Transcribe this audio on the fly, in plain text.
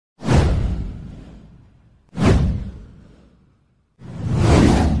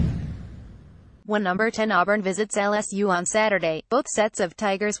When number 10 Auburn visits LSU on Saturday, both sets of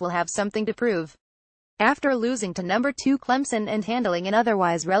Tigers will have something to prove. After losing to number 2 Clemson and handling an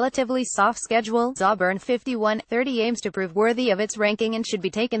otherwise relatively soft schedule, Auburn 51-30 aims to prove worthy of its ranking and should be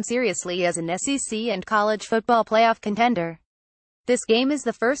taken seriously as an SEC and college football playoff contender. This game is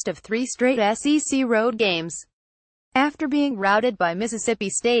the first of 3 straight SEC road games. After being routed by Mississippi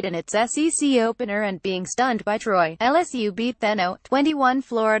State in its SEC opener and being stunned by Troy, LSU beat then 21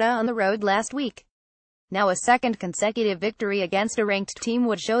 Florida on the road last week. Now a second consecutive victory against a ranked team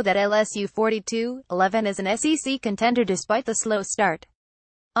would show that LSU 42-11 is an SEC contender despite the slow start.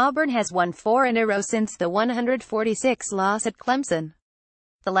 Auburn has won 4 in a row since the 146 loss at Clemson.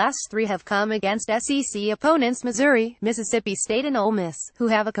 The last 3 have come against SEC opponents Missouri, Mississippi State and Ole Miss, who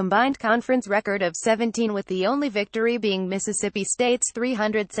have a combined conference record of 17 with the only victory being Mississippi State's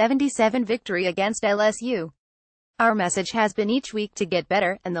 377 victory against LSU. Our message has been each week to get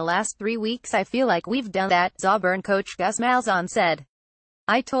better, and the last 3 weeks I feel like we've done that, Auburn coach Gus Malzahn said.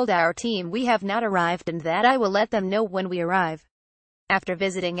 I told our team we have not arrived and that I will let them know when we arrive. After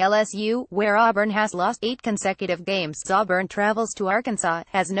visiting LSU, where Auburn has lost 8 consecutive games, Auburn travels to Arkansas,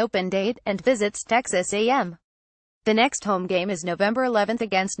 has an open date, and visits Texas A&M. The next home game is November 11th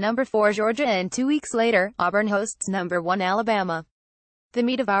against number 4 Georgia, and 2 weeks later, Auburn hosts number 1 Alabama. The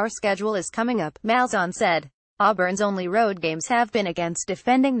meat of our schedule is coming up, Malzahn said. Auburn's only road games have been against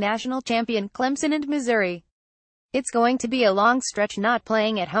defending national champion Clemson and Missouri. It's going to be a long stretch not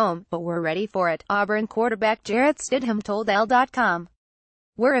playing at home, but we're ready for it, Auburn quarterback Jarrett Stidham told Elle.com.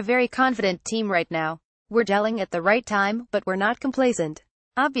 We're a very confident team right now. We're gelling at the right time, but we're not complacent.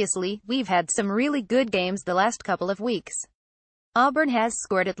 Obviously, we've had some really good games the last couple of weeks. Auburn has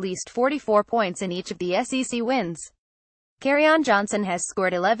scored at least 44 points in each of the SEC wins. Kerryon Johnson has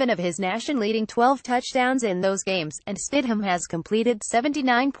scored 11 of his nation-leading 12 touchdowns in those games, and Stidham has completed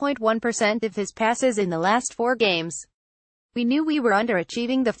 79.1% of his passes in the last 4 games. We knew we were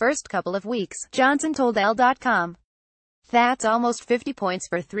underachieving the first couple of weeks, Johnson told Elle.com. That's almost 50 points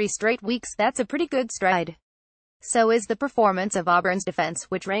for 3 straight weeks. That's a pretty good stride. So is the performance of Auburn's defense,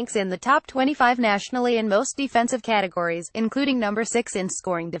 which ranks in the top 25 nationally in most defensive categories, including number 6 in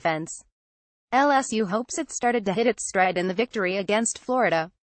scoring defense. LSU hopes it started to hit its stride in the victory against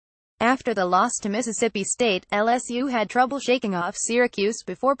Florida. After the loss to Mississippi State, LSU had trouble shaking off Syracuse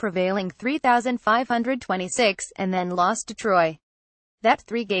before prevailing 3,526, and then lost to Troy. That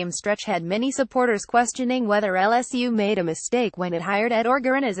 3-game stretch had many supporters questioning whether LSU made a mistake when it hired Ed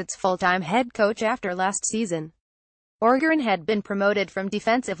Orgeron as its full-time head coach after last season. Orgeron had been promoted from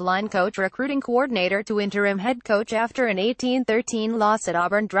defensive line coach recruiting coordinator to interim head coach after an 18-13 loss at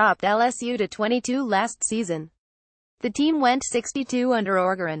Auburn dropped LSU to 22 last season. The team went 62 under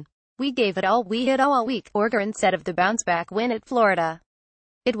Orgeron. We gave it all, we hit all week, Orgeron said of the bounce-back win at Florida.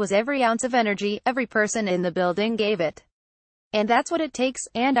 It was every ounce of energy, every person in the building gave it. And that's what it takes,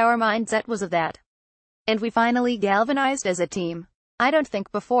 and our mindset was of that. And we finally galvanized as a team. I don't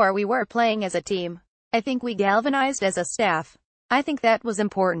think before we were playing as a team. I think we galvanized as a staff. I think that was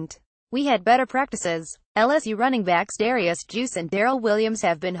important. We had better practices. LSU running backs Darius Juice and Darrell Williams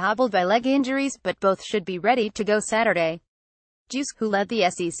have been hobbled by leg injuries, but both should be ready to go Saturday. Juice, who led the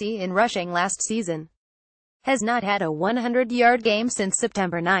SEC in rushing last season, has not had a 100-yard game since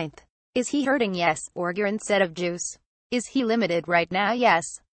September 9th. Is he hurting? Yes, Orgeron said of Juice. Is he limited right now? Yes.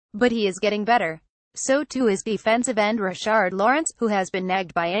 But he is getting better. So too is defensive end Rashard Lawrence, who has been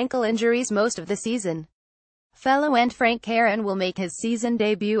nagged by ankle injuries most of the season. Fellow end Frank Karen will make his season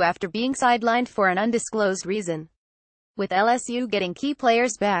debut after being sidelined for an undisclosed reason. With LSU getting key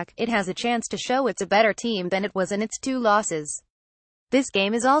players back, it has a chance to show it's a better team than it was in its 2 losses. This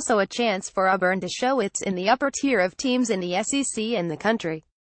game is also a chance for Auburn to show it's in the upper tier of teams in the SEC and the country.